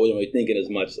 I wasn't really thinking as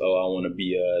much, I want to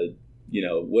be a,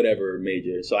 whatever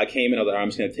major. So I came in, I was like, I'm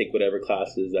just going to take whatever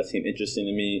classes that seem interesting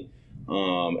to me,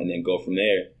 and then go from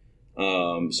there.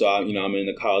 So I'm in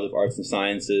the College of Arts and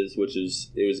Sciences,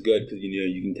 it was good because,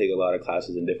 you can take a lot of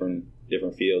classes in different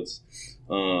fields.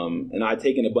 And I'd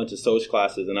taken a bunch of social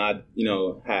classes, and I,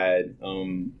 had,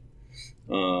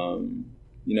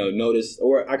 noticed,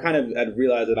 or I kind of had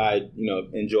realized that I,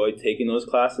 enjoyed taking those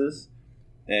classes.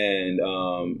 And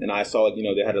I saw,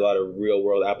 they had a lot of real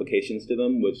world applications to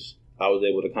them, which I was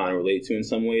able to kind of relate to in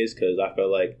some ways, because I felt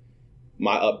like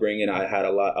my upbringing, I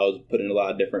was put in a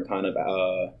lot of different kind of,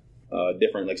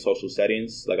 different like social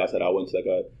settings. Like I said, I went to like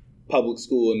a public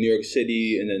school in New York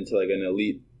City, and then to like an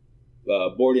elite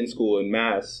boarding school in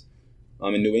Mass,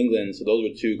 in New England. So those were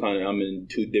I'm in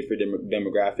two different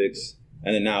demographics.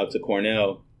 And then now to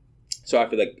Cornell. So I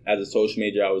feel like as a social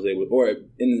major, I was able, or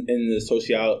in the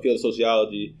field of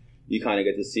sociology, you kind of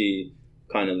get to see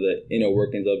kind of the inner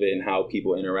workings of it and how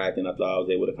people interact. And I thought I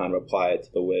was able to kind of apply it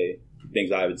to the way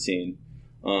things I had seen.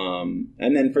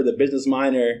 And then for the business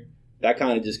minor, that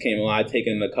kind of just came along. I'd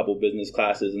taken a couple business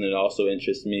classes, and it also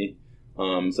interests me.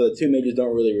 So the two majors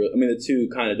the two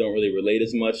kind of don't really relate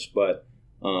as much, but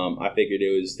I figured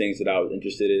it was things that I was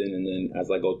interested in. And then as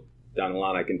I go down the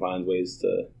line, I can find ways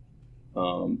to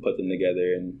put them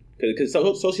together. And because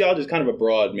sociology is kind of a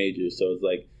broad major, so it's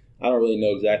like I don't really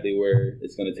know exactly where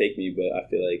it's going to take me, but I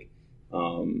feel like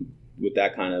with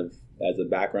that kind of as a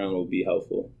background will be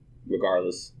helpful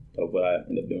regardless of what I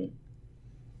end up doing.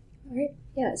 All right.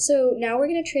 Yeah, so now we're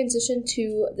going to transition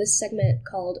to this segment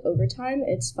called Overtime.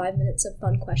 It's 5 minutes of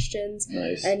fun questions.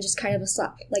 Nice. And just kind of a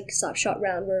slapshot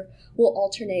round where we'll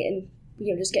alternate and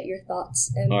just get your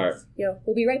thoughts. And all right.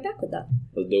 We'll be right back with that.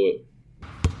 Let's do it.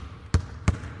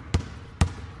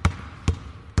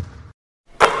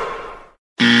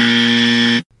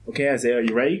 Okay, Isaiah, are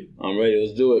you ready? I'm ready.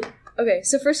 Let's do it. Okay,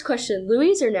 so first question,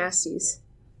 Louis or Nasties?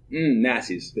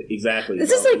 Nasties. Exactly.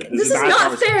 This is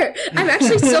not fair. I'm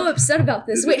actually so upset about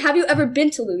this. Wait, have you ever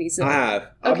been to Louis? I have.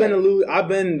 Okay. I've been to Louis. I've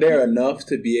been there enough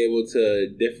to be able to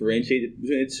differentiate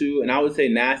between the two, and I would say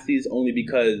Nasties only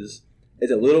because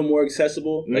it's a little more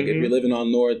accessible. Like if you're living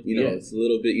on North, it's a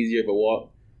little bit easier of a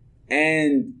walk,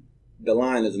 and the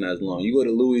line isn't as long. You go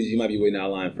to Louis, you might be waiting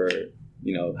out line for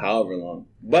however long.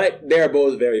 But they're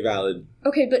both very valid.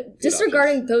 Okay, but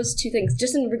disregarding those two things,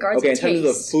 just in regards to taste. Okay, in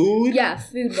terms of food? Yeah,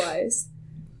 food-wise.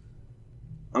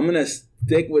 I'm going to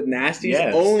stick with Nasties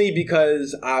only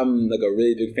because I'm like a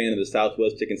really big fan of the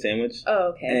Southwest chicken sandwich.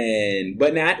 Oh, okay.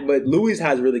 But Louis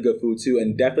has really good food too,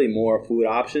 and definitely more food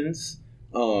options.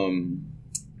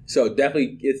 So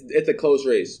definitely, it's a close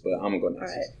race, but I'm going to go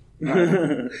Nasties. All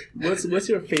right. What's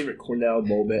your favorite Cornell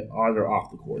moment on or off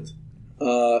the court?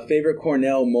 Favorite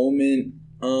Cornell moment?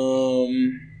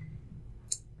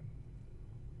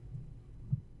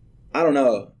 I don't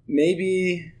know.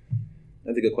 Maybe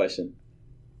that's a good question.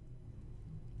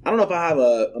 I don't know if I have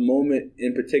a moment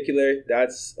in particular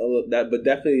but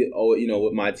definitely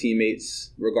with my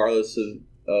teammates, regardless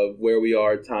of where we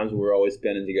are, times we're always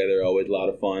spending together, always a lot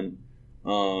of fun.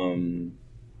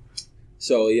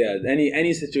 So yeah,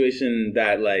 any situation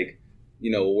that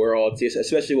we're all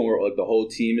especially when we're the whole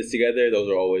team is together, those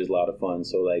are always a lot of fun.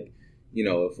 So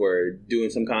if we're doing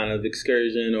some kind of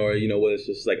excursion or whether it's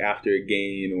just after a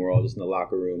game and we're all just in the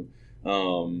locker room,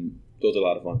 those are a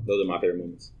lot of fun. Those are my favorite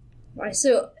moments. All right,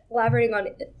 so elaborating on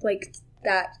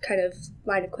that kind of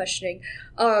line of questioning,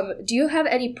 do you have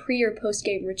any pre or post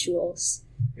game rituals?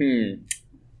 Maybe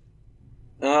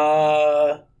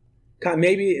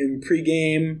in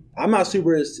pregame. I'm not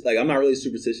really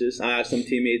superstitious. I have some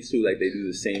teammates who they do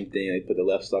the same thing. They put the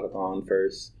left sock on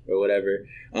first or whatever.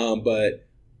 But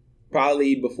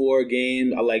probably before a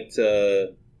game, I like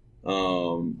to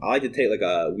take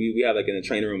we have in the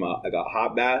training room a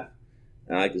hot bath.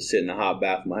 And I like to sit in a hot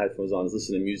bath with my headphones on, just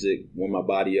listen to music, warm my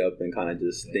body up, and kind of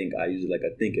just think. I use it like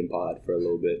a thinking pod for a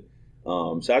little bit.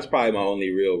 So that's probably my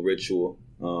only real ritual.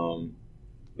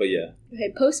 But yeah.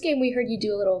 Okay, post game we heard you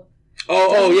do a little.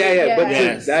 Oh yeah.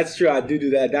 But that's true. I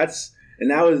do that. That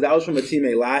was from a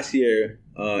teammate last year.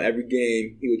 Every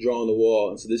game he would draw on the wall,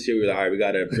 and so this year we were like, all right, we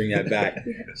got to bring that back.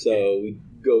 So we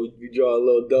draw a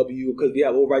little W because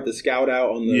we'll write the scout out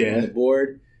on the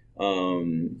board.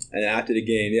 And after the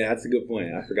game, that's a good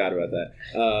point. I forgot about that.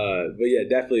 But yeah,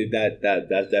 definitely that's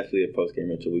definitely a post game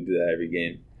ritual. We do that every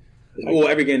game. Well,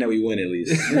 every game that we win, at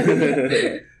least.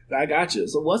 I got you.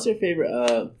 So, what's your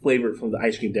favorite flavor from the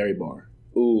ice cream dairy bar?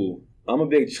 Ooh, I'm a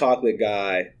big chocolate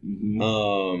guy.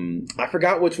 Mm-hmm. I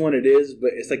forgot which one it is,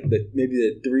 but it's like maybe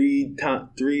the three.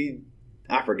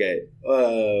 I forget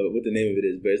what the name of it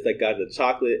is, but it's like got the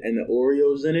chocolate and the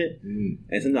Oreos in it. Mm.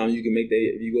 And sometimes you can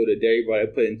if you go to Dairy Bar,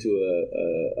 put it into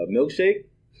a milkshake.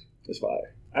 It's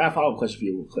fire. I have a follow-up question for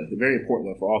you real quick. A very important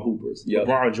one for all hoopers. Yep.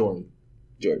 LeBron or Jordan?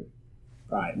 Jordan.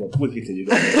 All right, well, we'll continue.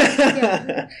 You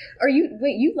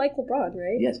like LeBron,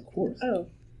 right? Yes, of course. Oh.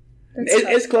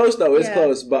 It's close though. It's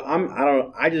close, but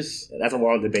that's a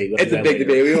long debate. It's a big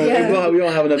debate. We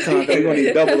don't have enough time. We're gonna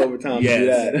need double overtime to do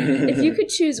that. If you could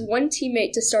choose one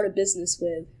teammate to start a business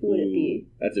with, who would it be?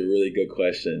 That's a really good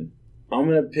question. I'm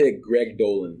gonna pick Greg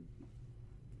Dolan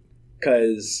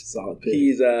because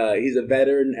he's a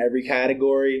veteran in every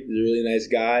category. He's a really nice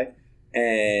guy,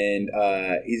 and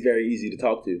he's very easy to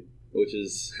talk to, which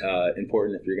is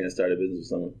important if you're gonna start a business with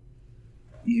someone.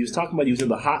 You was talking about using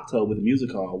the hot tub with the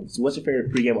music on. So what's your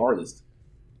favorite pregame artist?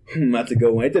 That's a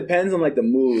good one. It depends on like the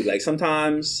mood. Like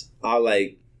sometimes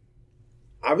sometimes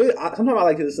I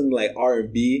like to listen to like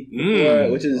R&B,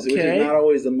 which is not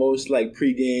always the most like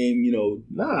pregame,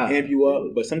 amp you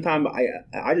up. But sometimes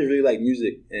I just really like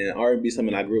music, and R&B is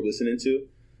something I grew up listening to.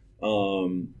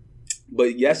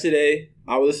 But yesterday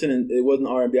I was listening. It wasn't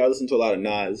R&B. I was listening to a lot of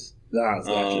Nas.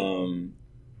 Gotcha.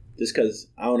 Just because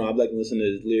I don't know, I like to listen to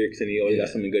his lyrics, and he always got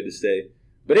something good to say.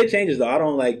 But it changes though. I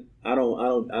don't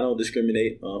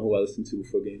discriminate on who I listen to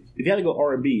before games. If you had to go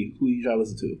R&B, who you try to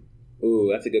listen to? Ooh,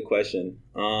 that's a good question.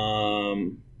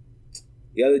 The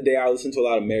other day I listened to a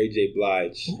lot of Mary J.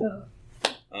 Blige,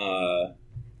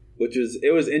 which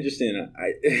was interesting.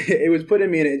 It was putting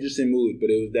me in an interesting mood,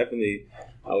 but it was definitely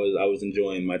I was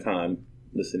enjoying my time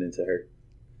listening to her.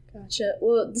 Gotcha.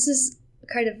 Well, this is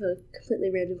kind of a completely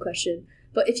random question.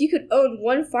 But if you could own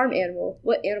one farm animal,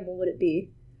 what animal would it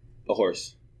be? A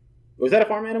horse. Was that a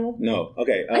farm animal? No.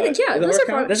 Okay. I think, those are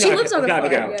farm. She lives on a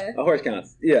farm. Yeah. A horse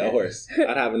counts. Yeah, a horse.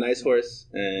 I'd have a nice horse,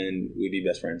 and we'd be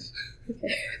best friends.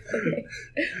 Okay.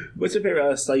 What's your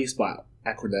favorite study spot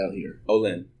at Cornell here?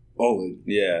 Olin.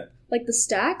 Yeah. Like the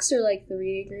stacks or like the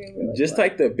reading room? Or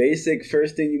like the basic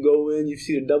first thing you go in, you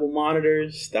see the double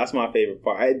monitors. That's my favorite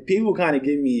part. People kind of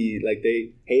give me, like,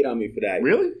 they hate on me for that.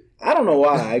 Really? I don't know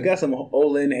why. I got some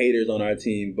Olin haters on our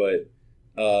team, but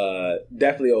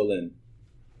definitely Olin.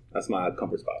 That's my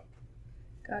comfort spot.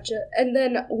 Gotcha. And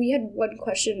then we had one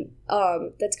question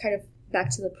that's kind of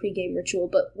back to the pregame ritual,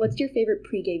 but what's your favorite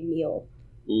pregame meal?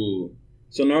 Ooh.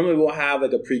 So normally we'll have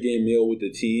like a pregame meal with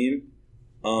the team,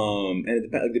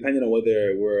 and depending on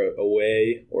whether we're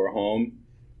away or home,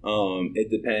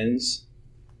 it depends.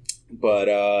 But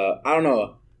I don't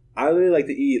know. I really like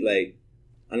to eat like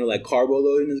carbo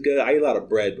loading is good. I eat a lot of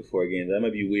bread before games. That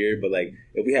might be weird, but like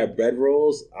if we have bread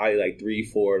rolls, I eat like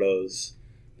 3-4 of those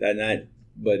that night.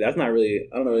 But that's not really.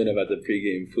 I don't really know about the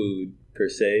pregame food per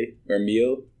se or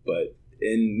meal. But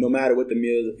no matter what the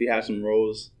meal is, if we have some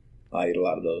rolls, I eat a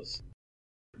lot of those.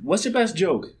 What's your best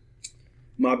joke?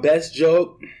 My best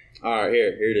joke. All right,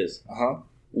 here it is.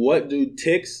 What do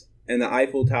ticks and the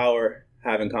Eiffel Tower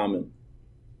have in common?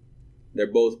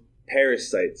 They're both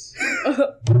parasites.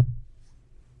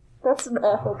 That's an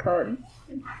awful pun.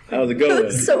 That was a good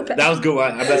one. So bad. That was a good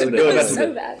one. That was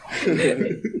so bad.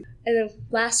 And then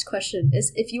last question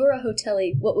is, if you were a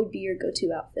hotelie, what would be your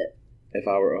go-to outfit? If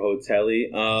I were a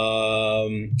hotelie,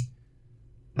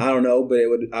 I don't know, but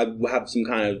I would have some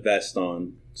kind of vest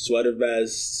on. Sweater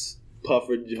vest,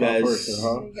 puffer vest,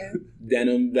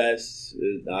 denim vest.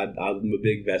 I'm a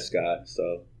big vest guy,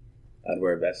 so I'd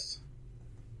wear a vest.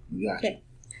 Gotcha. Okay.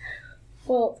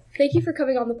 Well, thank you for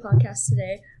coming on the podcast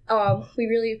today. We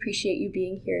really appreciate you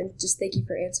being here, and just thank you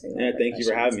for answering. Yeah, thank you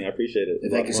for having me. I appreciate it.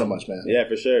 Thank you so much, man. Yeah,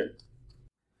 for sure.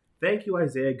 Thank you,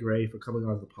 Isaiah Gray, for coming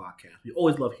on the podcast. We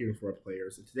always love hearing from our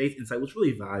players, and today's insight was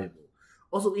really valuable.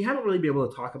 Also, we haven't really been able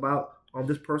to talk about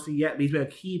this person yet, but he's been a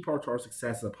key part to our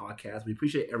success of the podcast. We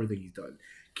appreciate everything he's done.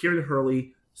 Kieran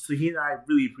Hurley, So he and I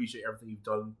really appreciate everything you've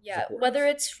done. Yeah, whether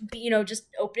it's just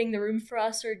opening the room for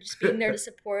us or just being there to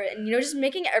support and just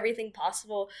making everything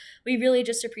possible. We really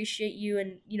just appreciate you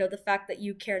and the fact that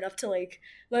you care enough to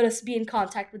let us be in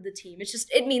contact with the team.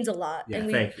 It means a lot. Yeah,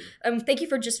 and thank you. Thank you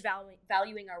for just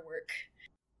valuing our work.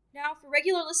 Now, for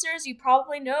regular listeners, you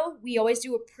probably know we always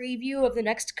do a preview of the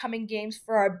next coming games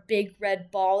for our Big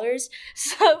Red Ballers.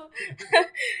 So,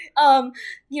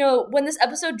 when this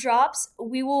episode drops,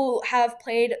 we will have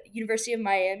played University of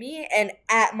Miami and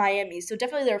at Miami. So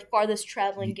definitely their farthest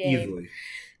traveling game. Easily.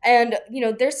 And,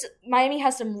 Miami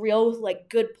has some real,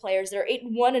 good players. They're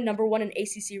 8-1 and number 1 in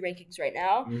ACC rankings right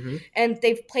now. Mm-hmm. And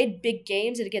they've played big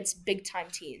games and against big-time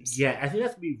teams. Yeah, I think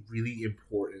that's going to be really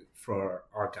important for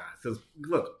our guys. Because,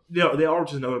 look, they are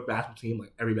just another basketball team,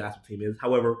 like every basketball team is.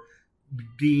 However,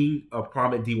 being a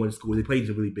prominent D1 school, they play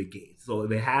some really big games. So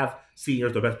they have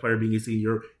seniors, the best player being a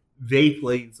senior. They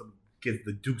played some against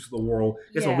the Dukes of the world.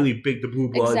 It's a really big, the Blue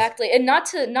Bloods. Exactly. And not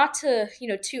to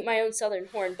toot my own Southern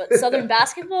horn, but Southern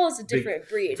basketball is a different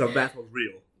breed. Southern basketball is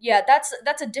real. Yeah,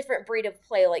 that's a different breed of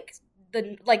play. Like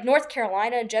North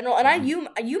Carolina in general, and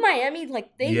Miami,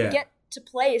 they get to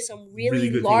play some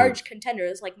really large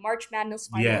contenders like March Madness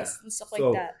finalists and stuff like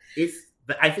that.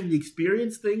 I think the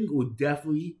experience thing would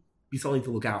definitely be something to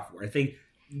look out for. I think.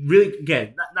 Really,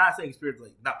 again, not saying experience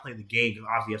not playing the game because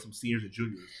obviously you have some seniors and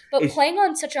juniors, but playing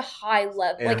on such a high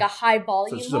level, a high volume.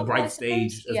 So it's just a bright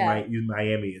stage as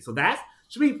Miami is. So that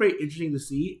should be pretty interesting to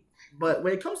see. But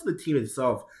when it comes to the team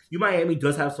itself, Miami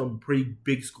does have some pretty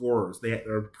big scorers.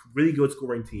 They're a really good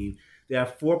scoring team. They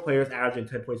have 4 players averaging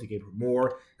 10 points a game or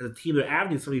more. As a team, they're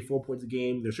averaging 74 points a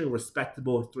game. They're shooting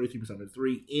respectable 33% from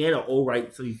 3 and an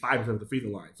all-right 75% of the free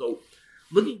throw line. So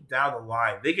looking down the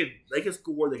line, they can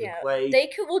score, they can play.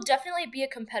 Will definitely be a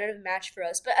competitive match for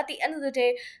us. But at the end of the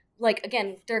day,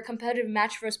 again, they're a competitive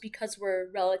match for us because we're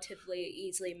relatively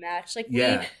easily matched. We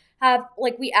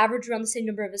average around the same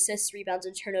number of assists, rebounds,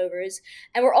 and turnovers.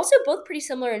 And we're also both pretty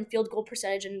similar in field goal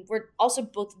percentage, and we're also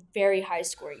both very high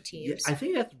scoring teams. Yeah, I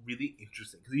think that's really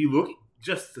interesting because you look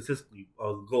just statistically,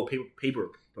 look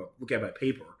at my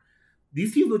paper.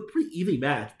 These teams look pretty evenly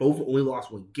matched. Both only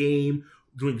lost 1 game.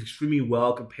 Doing extremely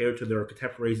well compared to their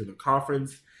contemporaries in the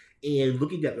conference, and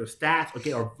looking at their stats,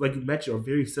 again, like you mentioned, are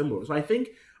very similar. So I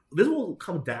think this will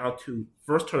come down to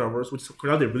first turnovers, which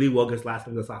Cornell did really well against last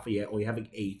time against Lafayette, only having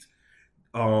 8.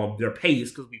 Their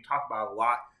pace, because we talked about a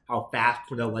lot how fast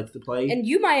Cornell likes to play, and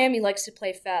Miami likes to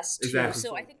play fast too. Exactly.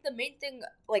 So I think the main thing,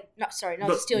 not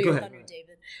to steal your thunder,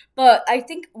 David, but I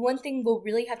think one thing we'll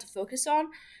really have to focus on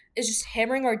is just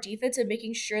hammering our defense and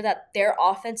making sure that their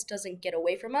offense doesn't get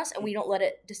away from us and we don't let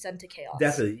it descend to chaos.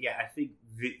 Definitely, yeah. I think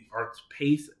our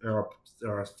pace, our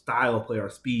style of play, our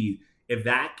speed, if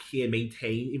that can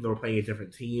maintain, even though we're playing a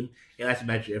different team, and as you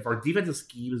mentioned, if our defensive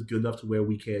scheme is good enough to where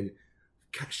we can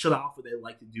shut off what they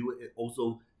like to do and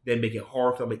also then make it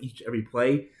hard for them at every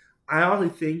play, I honestly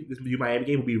think this new Miami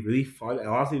game will be really fun. And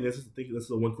honestly, this is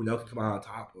the one Cornell can come out on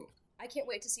top of. I can't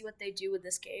wait to see what they do with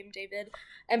this game, David.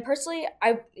 And personally,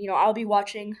 I'll be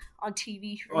watching on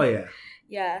TV. Oh yeah,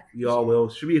 yeah. We all will.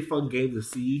 Should be a fun game to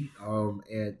see.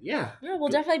 And yeah, we'll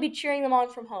definitely be cheering them on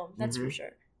from home. That's for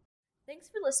sure. Thanks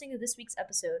for listening to this week's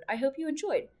episode. I hope you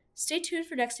enjoyed. Stay tuned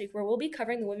for next week, where we'll be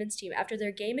covering the women's team after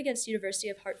their game against University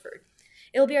of Hartford.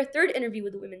 It'll be our 3rd interview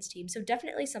with the women's team, so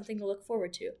definitely something to look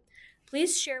forward to.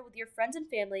 Please share with your friends and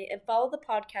family and follow the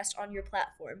podcast on your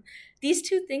platform. These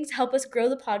 2 things help us grow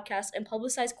the podcast and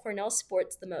publicize Cornell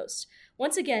sports the most.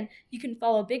 Once again, you can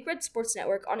follow Big Red Sports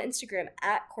Network on Instagram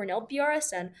at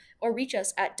CornellBRSN or reach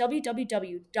us at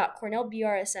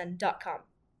www.cornellbrsn.com.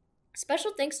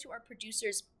 Special thanks to our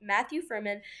producers Matthew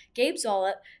Furman, Gabe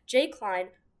Zollett, Jay Klein,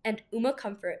 and Uma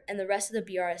Comfort, and the rest of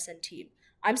the BRSN team.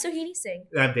 I'm Sohini Singh.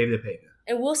 And I'm David Apega.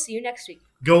 And we'll see you next week.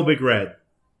 Go Big Red.